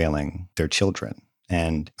parents are failing their children.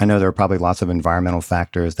 And I know there are probably lots of environmental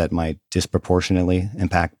factors that might disproportionately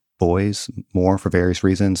impact boys more for various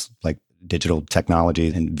reasons, like digital technology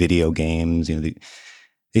and video games. You know,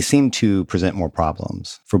 they seem to present more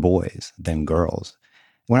problems for boys than girls.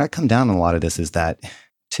 When I come down on a lot of this is that,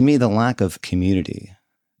 to me, the lack of community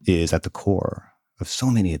is at the core of so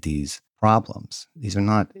many of these problems. These are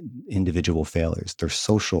not individual failures. They're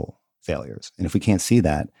social failures. And if we can't see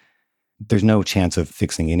that, there's no chance of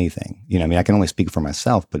fixing anything. You know, I mean, I can only speak for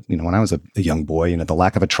myself, but, you know, when I was a young boy, you know, the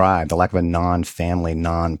lack of a tribe, the lack of a non-family,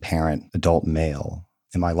 non-parent adult male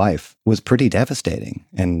in my life was pretty devastating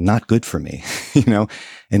and not good for me, you know,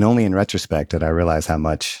 and only in retrospect did I realize how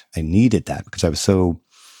much I needed that, because I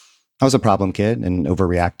was a problem kid and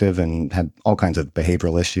overreactive and had all kinds of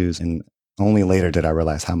behavioral issues. And only later did I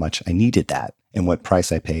realize how much I needed that and what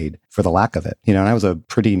price I paid for the lack of it. You know, and I was a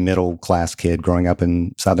pretty middle class kid growing up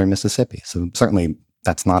in southern Mississippi. So certainly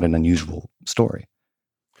that's not an unusual story.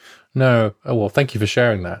 No. Oh, well, thank you for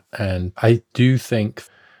sharing that. And I do think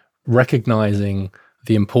recognizing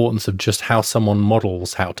the importance of just how someone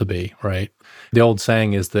models how to be, right? The old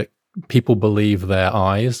saying is that people believe their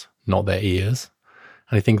eyes, not their ears.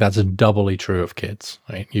 And I think that's doubly true of kids,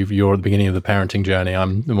 right? You're at the beginning of the parenting journey.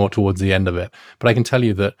 I'm more towards the end of it. But I can tell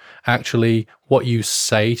you that actually what you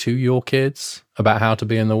say to your kids about how to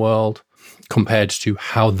be in the world compared to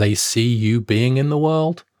how they see you being in the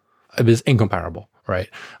world is incomparable, right?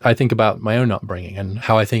 I think about my own upbringing and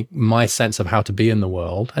how I think my sense of how to be in the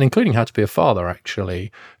world, and including how to be a father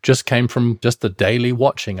actually, just came from just the daily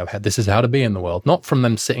watching of how this is how to be in the world, not from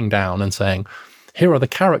them sitting down and saying, here are the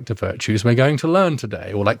character virtues we're going to learn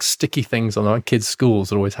today, or like sticky things on our kids' schools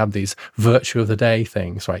that always have these virtue of the day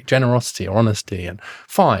things, right? Generosity or honesty, and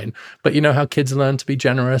fine. But you know how kids learn to be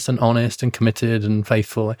generous and honest and committed and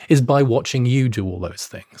faithful is by watching you do all those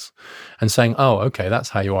things and saying, oh, okay, that's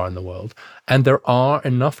how you are in the world. And there are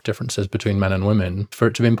enough differences between men and women for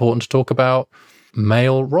it to be important to talk about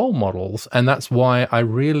male role models. And that's why I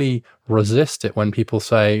really resist it when people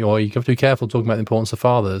say, oh, you have to be careful talking about the importance of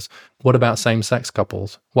fathers. What about same-sex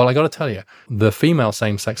couples? Well, I got to tell you, the female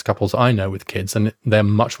same-sex couples I know with kids, and they're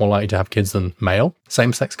much more likely to have kids than male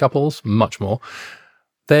same-sex couples, much more.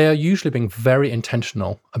 They are usually being very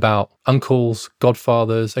intentional about uncles,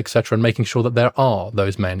 godfathers, etc., and making sure that there are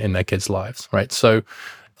those men in their kids' lives, right? So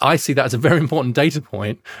I see that as a very important data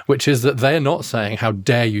point, which is that they're not saying, how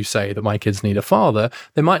dare you say that my kids need a father?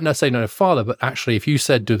 They might not say no father, but actually if you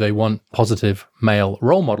said, do they want positive male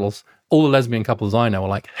role models? All the lesbian couples I know are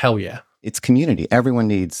like, hell yeah. It's community. Everyone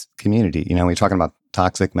needs community. You know, we're talking about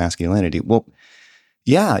toxic masculinity. Well,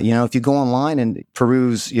 yeah, you know, if you go online and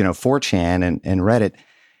peruse, you know, 4chan and Reddit,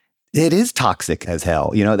 It is toxic as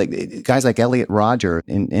hell. You know, guys like Elliot Rodger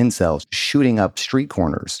in incels shooting up street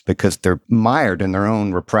corners because they're mired in their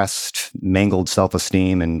own repressed, mangled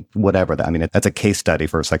self-esteem and whatever. I mean, that's a case study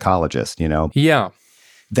for a psychologist, you know? Yeah.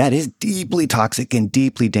 That is deeply toxic and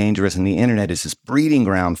deeply dangerous. And the internet is this breeding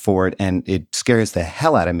ground for it. And it scares the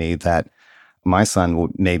hell out of me that my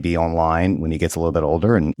son may be online when he gets a little bit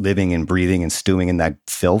older and living and breathing and stewing in that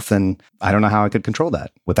filth. And I don't know how I could control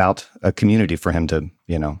that without a community for him to,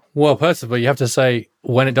 you know. Well, first of all, you have to say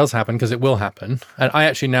when it does happen, because it will happen. And I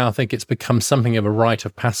actually now think it's become something of a rite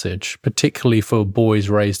of passage, particularly for boys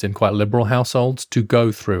raised in quite liberal households, to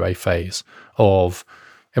go through a phase of,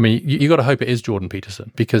 I mean, you got to hope it is Jordan Peterson,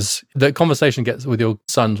 because the conversation with your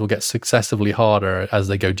sons will get successively harder as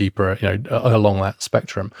they go deeper, you know, along that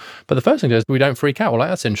spectrum. But the first thing is we don't freak out. Well, like,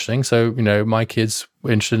 that's interesting. So, you know, my kids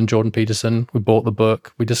were interested in Jordan Peterson. We bought the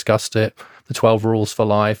book. We discussed it. The 12 Rules for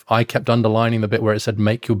Life. I kept underlining the bit where it said,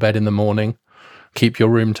 make your bed in the morning. Keep your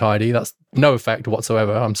room tidy. That's no effect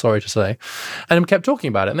whatsoever, I'm sorry to say. And we kept talking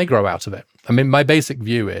about it, and they grow out of it. I mean, my basic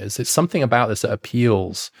view is it's something about this that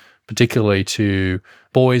appeals particularly to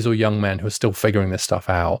boys or young men who are still figuring this stuff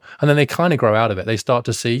out. And then they kind of grow out of it. They start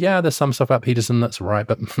to see, yeah, there's some stuff about Peterson that's right,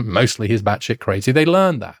 but mostly he's batshit crazy. They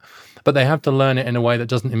learn that. But they have to learn it in a way that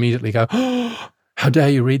doesn't immediately go, oh, how dare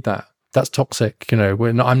you read that? That's toxic. You know,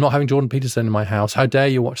 I'm not having Jordan Peterson in my house. How dare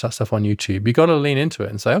you watch that stuff on YouTube? You got to lean into it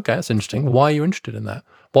and say, okay, that's interesting. Why are you interested in that?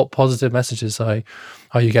 What positive messages are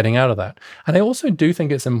you getting out of that? And I also do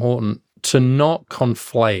think it's important to not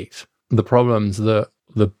conflate the problems that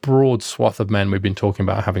the broad swath of men we've been talking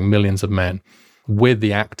about, having millions of men, with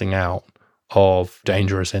the acting out of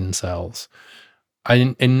dangerous incels.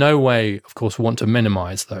 I in no way, of course, want to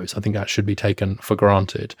minimize those. I think that should be taken for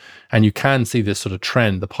granted. And you can see this sort of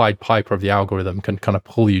trend. The Pied Piper of the algorithm can kind of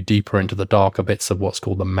pull you deeper into the darker bits of what's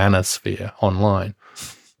called the manosphere online.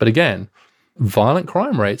 But again, violent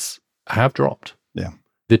crime rates have dropped. Yeah.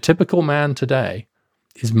 The typical man today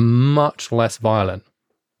is much less violent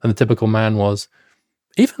than the typical man was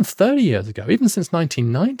even 30 years ago. Even since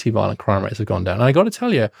 1990, violent crime rates have gone down. And I got to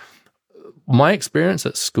tell you, my experience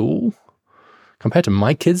at school, compared to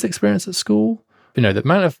my kids' experience at school, you know, the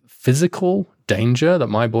amount of physical danger that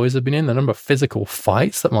my boys have been in, the number of physical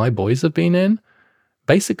fights that my boys have been in,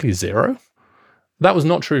 basically zero. That was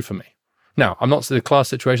not true for me. Now, I'm not saying the class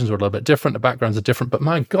situations were a little bit different, the backgrounds are different, but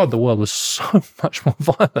my God, the world was so much more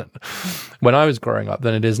violent when I was growing up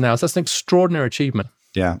than it is now. So that's an extraordinary achievement.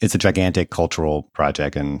 Yeah, it's a gigantic cultural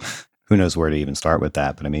project, and who knows where to even start with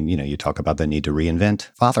that. But I mean, you know, you talk about the need to reinvent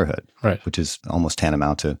fatherhood, right, which is almost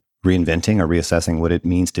tantamount to reinventing or reassessing what it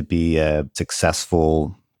means to be a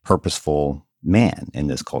successful, purposeful man in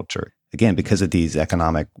this culture. Again, because of these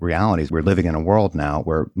economic realities, we're living in a world now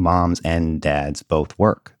where moms and dads both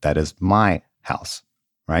work. That is my house,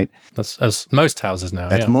 right? That's as most houses now.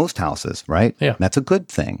 That's most houses, right? Yeah. That's a good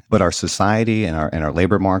thing. But our society and our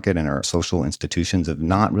labor market and our social institutions have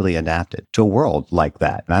not really adapted to a world like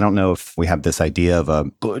that. And I don't know if we have this idea of a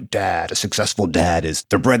good dad, a successful dad is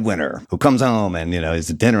the breadwinner who comes home and, you know, is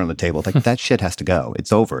a dinner on the table. Like that shit has to go.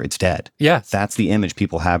 It's over. It's dead. Yes. That's the image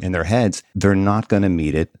people have in their heads. They're not going to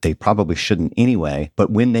meet it. They probably shouldn't anyway.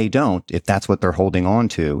 But when they don't, if that's what they're holding on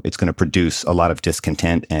to, it's going to produce a lot of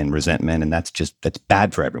discontent and resentment. And that's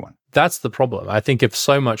bad for everyone. That's the problem. I think if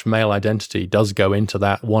so much male identity does go into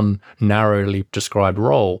that one narrowly described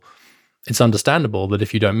role, it's understandable that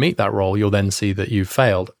if you don't meet that role, you'll then see that you've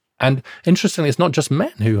failed. And interestingly, it's not just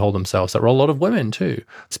men who hold themselves. There are a lot of women too,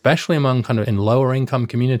 especially among kind of in lower income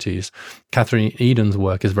communities. Catherine Eden's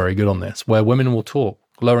work is very good on this, where women will talk,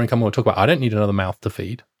 lower income will talk about, I don't need another mouth to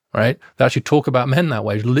feed. Right? They actually talk about men that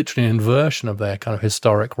way, literally an inversion of their kind of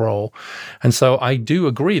historic role. And so I do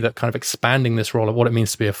agree that kind of expanding this role of what it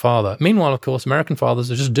means to be a father. Meanwhile, of course, American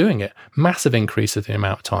fathers are just doing it. Massive increase in the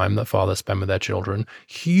amount of time that fathers spend with their children.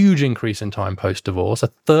 Huge increase in time post-divorce. A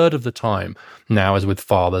third of the time now is with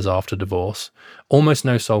fathers after divorce. Almost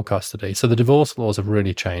no sole custody. So the divorce laws have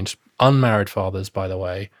really changed. Unmarried fathers, by the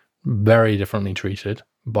way, very differently treated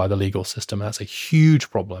by the legal system. That's a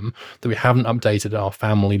huge problem that we haven't updated our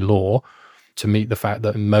family law to meet the fact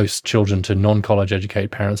that most children to non-college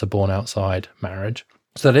educated parents are born outside marriage.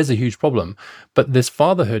 So that is a huge problem. But this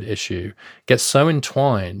fatherhood issue gets so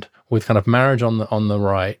entwined with kind of marriage on the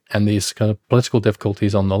right and these kind of political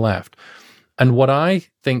difficulties on the left. And what I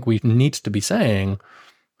think we need to be saying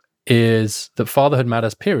is that fatherhood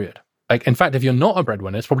matters, period. Like, in fact, if you're not a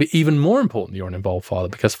breadwinner, it's probably even more important that you're an involved father,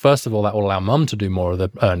 because first of all, that will allow mum to do more of the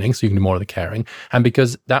earnings, so you can do more of the caring. And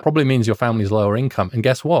because that probably means your family's lower income. And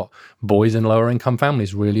guess what? Boys in lower income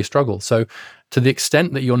families really struggle. So to the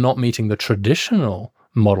extent that you're not meeting the traditional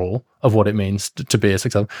model of what it means to be a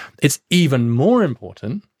successful. It's even more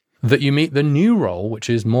important that you meet the new role, which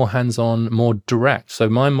is more hands-on, more direct. So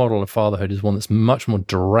my model of fatherhood is one that's much more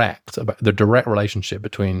direct, about the direct relationship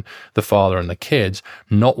between the father and the kids,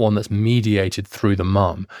 not one that's mediated through the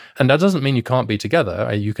mum. And that doesn't mean you can't be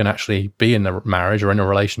together. You can actually be in a marriage or in a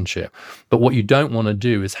relationship. But what you don't want to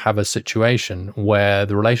do is have a situation where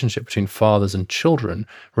the relationship between fathers and children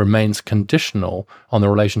remains conditional on the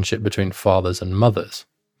relationship between fathers and mothers.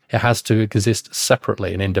 It has to exist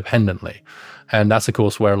separately and independently. And that's, of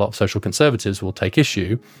course, where a lot of social conservatives will take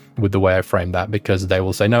issue with the way I frame that, because they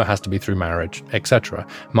will say, no, it has to be through marriage, etc.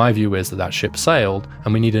 My view is that that ship sailed,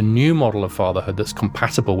 and we need a new model of fatherhood that's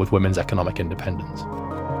compatible with women's economic independence.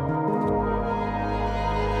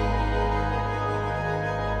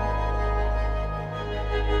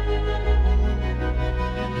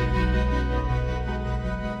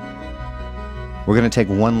 We're going to take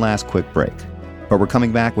one last quick break, but we're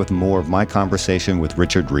coming back with more of my conversation with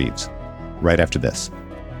Richard Reeves right after this.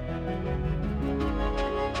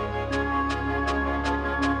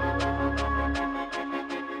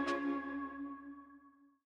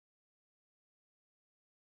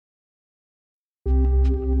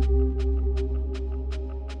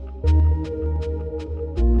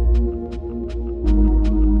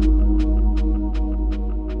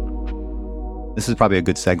 This is probably a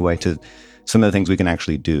good segue to some of the things we can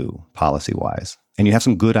actually do policy-wise. And you have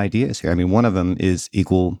some good ideas here. I mean, one of them is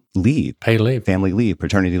equal leave. Paid leave. Family leave,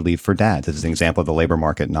 paternity leave for dads. This is an example of the labor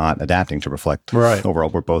market not adapting to reflect overall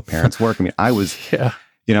where both parents work. I mean, I was,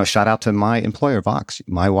 shout out to my employer, Vox.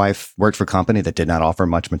 My wife worked for a company that did not offer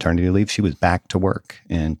much maternity leave. She was back to work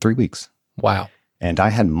in 3 weeks. Wow. And I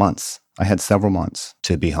had months. I had several months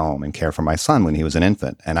to be home and care for my son when he was an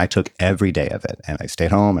infant. And I took every day of it. And I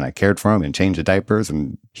stayed home and I cared for him and changed the diapers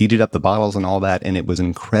and heated up the bottles and all that. And it was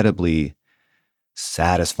incredibly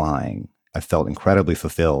satisfying. I felt incredibly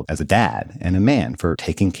fulfilled as a dad and a man for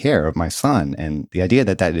taking care of my son. And the idea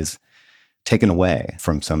that that is taken away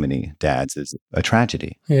from so many dads is a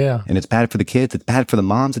tragedy. Yeah. And it's bad for the kids. It's bad for the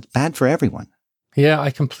moms. It's bad for everyone. Yeah,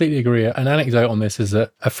 I completely agree. An anecdote on this is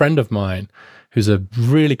that a friend of mine who's a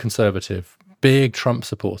really conservative, big Trump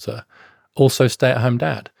supporter, also stay-at-home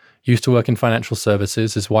dad. Used to work in financial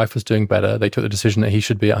services. His wife was doing better. They took the decision that he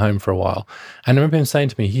should be at home for a while. And I remember him saying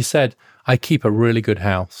to me, he said, I keep a really good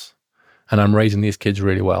house and I'm raising these kids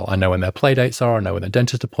really well. I know when their play dates are. I know when their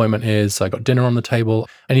dentist appointment is. I got dinner on the table.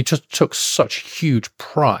 And he just took such huge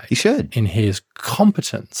pride in his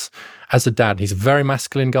competence as a dad. He's a very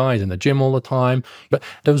masculine guy. He's in the gym all the time. But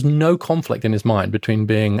there was no conflict in his mind between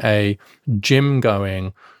being a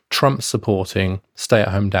gym-going, Trump-supporting,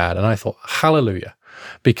 stay-at-home dad. And I thought, hallelujah.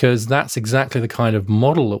 Because that's exactly the kind of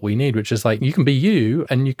model that we need, which is like, you can be you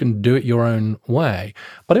and you can do it your own way.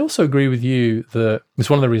 But I also agree with you that it's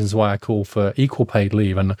one of the reasons why I call for equal paid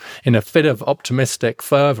leave. And in a fit of optimistic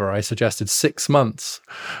fervor, I suggested 6 months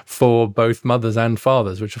for both mothers and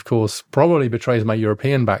fathers, which of course probably betrays my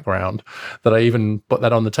European background, that I even put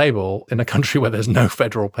that on the table in a country where there's no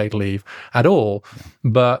federal paid leave at all.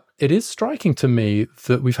 But it is striking to me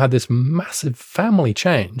that we've had this massive family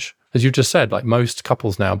change. As you just said, like most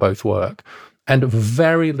couples now both work, and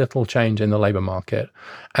very little change in the labor market.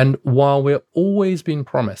 And while we're always being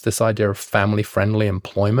promised this idea of family-friendly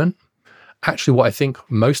employment, actually what I think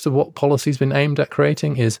most of what policy's been aimed at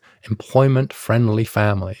creating is employment-friendly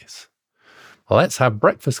families. Let's have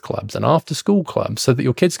breakfast clubs and after-school clubs so that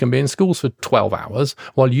your kids can be in schools for 12 hours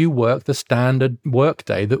while you work the standard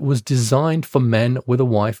workday that was designed for men with a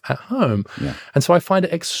wife at home. Yeah. And so I find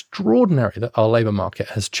it extraordinary that our labor market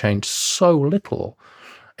has changed so little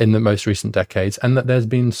in the most recent decades, and that there's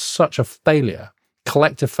been such a failure,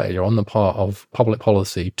 collective failure on the part of public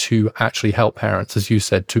policy to actually help parents, as you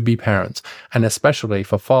said, to be parents, and especially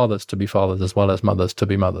for fathers to be fathers as well as mothers to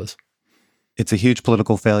be mothers. It's a huge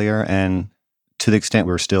political failure, and to the extent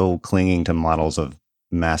we're still clinging to models of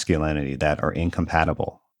masculinity that are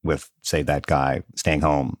incompatible with, say, that guy staying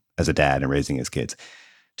home as a dad and raising his kids,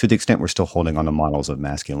 to the extent we're still holding on to models of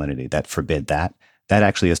masculinity that forbid that, that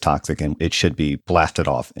actually is toxic and it should be blasted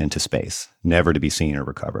off into space, never to be seen or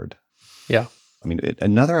recovered. Yeah. I mean,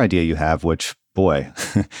 another idea you have, which, boy,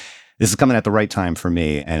 this is coming at the right time for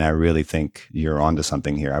me, and I really think you're onto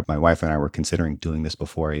something here. My wife and I were considering doing this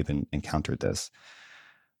before I even encountered this.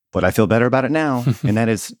 But I feel better about it now, and that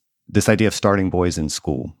is this idea of starting boys in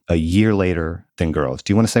school a year later than girls.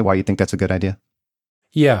 Do you want to say why you think that's a good idea?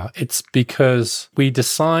 Yeah, it's because we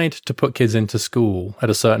decide to put kids into school at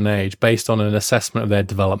a certain age based on an assessment of their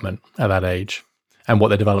development at that age and what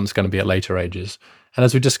their development's going to be at later ages. And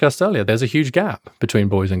as we discussed earlier, there's a huge gap between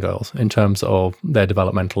boys and girls in terms of their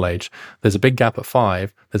developmental age. There's a big gap at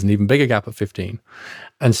 5. There's an even bigger gap at 15.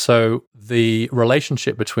 And so the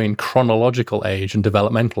relationship between chronological age and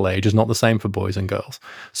developmental age is not the same for boys and girls.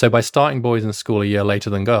 So by starting boys in school a year later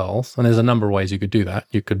than girls, and there's a number of ways you could do that.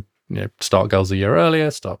 You could start girls a year earlier,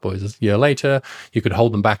 start boys a year later. You could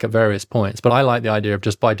hold them back at various points. But I like the idea of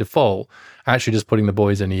just by default, actually just putting the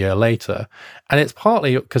boys in a year later. And it's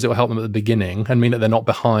partly because it will help them at the beginning and mean that they're not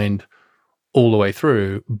behind all the way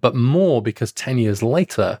through, but more because 10 years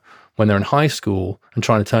later, when they're in high school and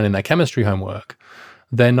trying to turn in their chemistry homework,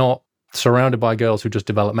 they're not surrounded by girls who just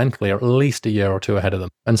developmentally are at least a year or two ahead of them.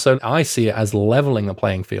 And so I see it as leveling the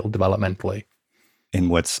playing field developmentally. And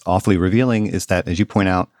what's awfully revealing is that, as you point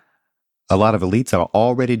out, a lot of elites are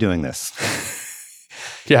already doing this.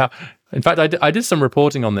 Yeah. In fact, I did some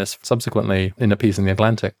reporting on this subsequently in a piece in The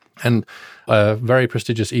Atlantic. And a very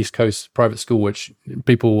prestigious East Coast private school, which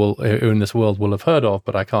people who in this world will have heard of,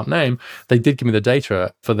 but I can't name, they did give me the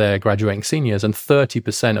data for their graduating seniors, and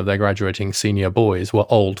 30% of their graduating senior boys were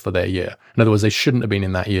old for their year. In other words, they shouldn't have been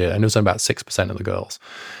in that year, and it was about 6% of the girls.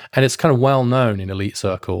 And it's kind of well known in elite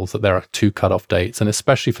circles that there are 2 cutoff dates, and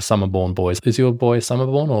especially for summer-born boys. Is your boy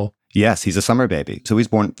summer-born or? Yes, he's a summer baby. So he's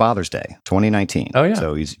born Father's Day, 2019. Oh, yeah.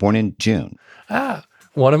 So he's born in June.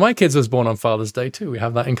 One of my kids was born on Father's Day too. We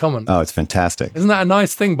have that in common. Oh, it's fantastic. Isn't that a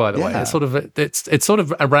nice thing, by the way? Yeah. It's sort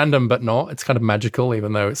of a random, but not. It's kind of magical,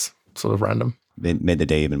 even though it's sort of random. Made the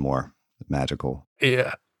day even more magical.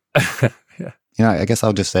 Yeah. Yeah. I guess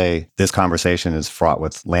I'll just say this conversation is fraught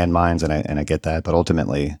with landmines, and I get that. But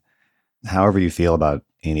ultimately, however you feel about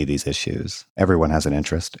any of these issues, everyone has an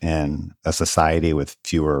interest in a society with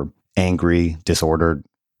fewer angry, disordered,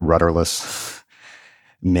 rudderless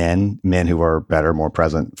men who are better, more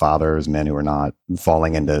present fathers, men who are not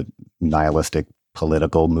falling into nihilistic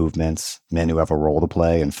political movements, men who have a role to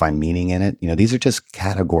play and find meaning in it. These are just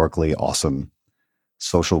categorically awesome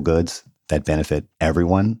social goods that benefit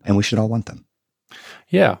everyone, and we should all want them.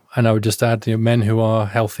 Yeah, and I would just add, men who are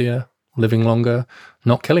healthier, living longer,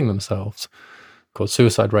 not killing themselves. Of course,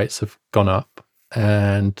 suicide rates have gone up,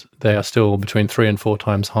 and they are still between 3 and 4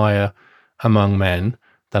 times higher among men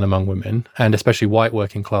than among women, and especially white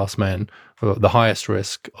working class men who are the highest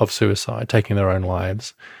risk of suicide, taking their own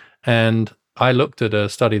lives. And I looked at a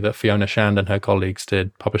study that Fiona Shand and her colleagues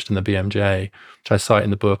did, published in the BMJ, which I cite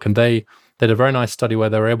in the book, and they did a very nice study where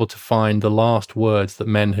they were able to find the last words that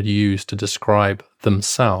men had used to describe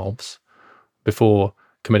themselves before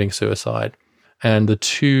committing suicide. And the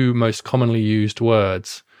 2 most commonly used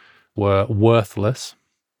words were worthless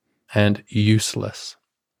and useless.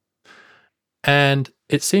 And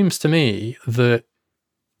it seems to me that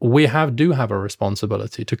we do have a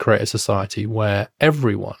responsibility to create a society where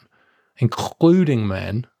everyone, including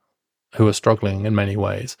men who are struggling in many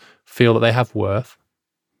ways, feel that they have worth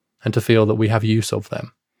and to feel that we have use of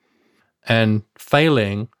them. And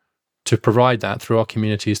failing to provide that through our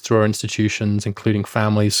communities, through our institutions, including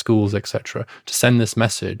families, schools, etc., to send this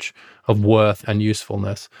message of worth and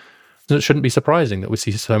usefulness. It shouldn't be surprising that we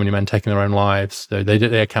see so many men taking their own lives.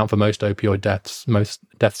 They account for most opioid deaths, most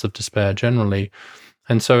deaths of despair generally.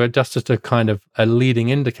 And so just as a kind of a leading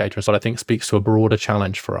indicator, so I think speaks to a broader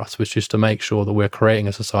challenge for us, which is to make sure that we're creating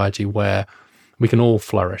a society where we can all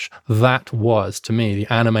flourish. That was, to me,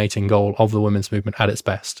 the animating goal of the women's movement at its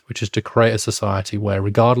best, which is to create a society where,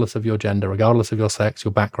 regardless of your gender, regardless of your sex,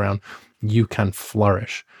 your background, you can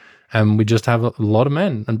flourish. And we just have a lot of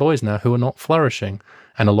men and boys now who are not flourishing,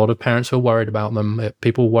 and a lot of parents who are worried about them,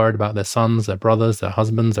 people worried about their sons, their brothers, their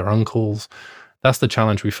husbands, their uncles. That's the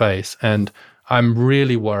challenge we face. And I'm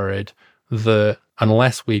really worried that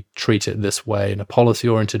unless we treat it this way, in a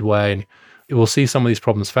policy-oriented way, we'll see some of these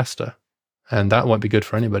problems fester. And that won't be good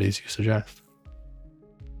for anybody, as you suggest.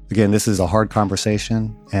 Again, this is a hard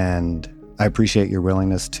conversation, and I appreciate your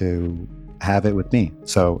willingness to have it with me.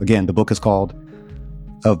 So again, the book is called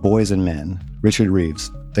Of Boys and Men. Richard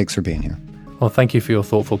Reeves, thanks for being here. Well, thank you for your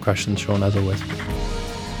thoughtful questions, Sean, as always.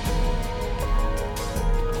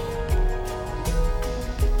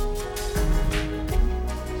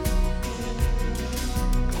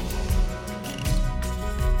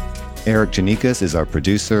 Eric Janicas is our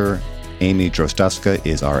producer. Amy Drozdowska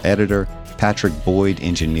is our editor. Patrick Boyd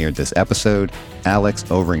engineered this episode. Alex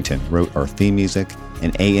Overington wrote our theme music.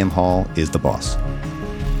 And A.M. Hall is the boss.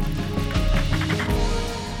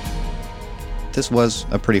 This was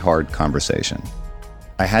a pretty hard conversation.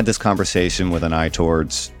 I had this conversation with an eye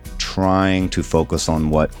towards trying to focus on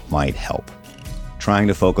what might help, trying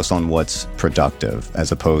to focus on what's productive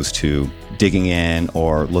as opposed to digging in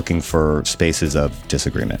or looking for spaces of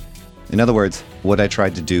disagreement. In other words, what I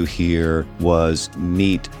tried to do here was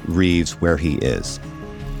meet Reeves where he is.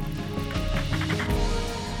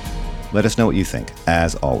 Let us know what you think,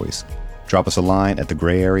 as always. Drop us a line at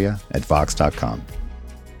thegrayarea@vox.com.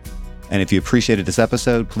 And if you appreciated this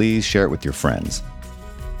episode, please share it with your friends.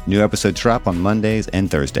 New episodes drop on Mondays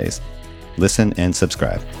and Thursdays. Listen and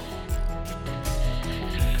subscribe.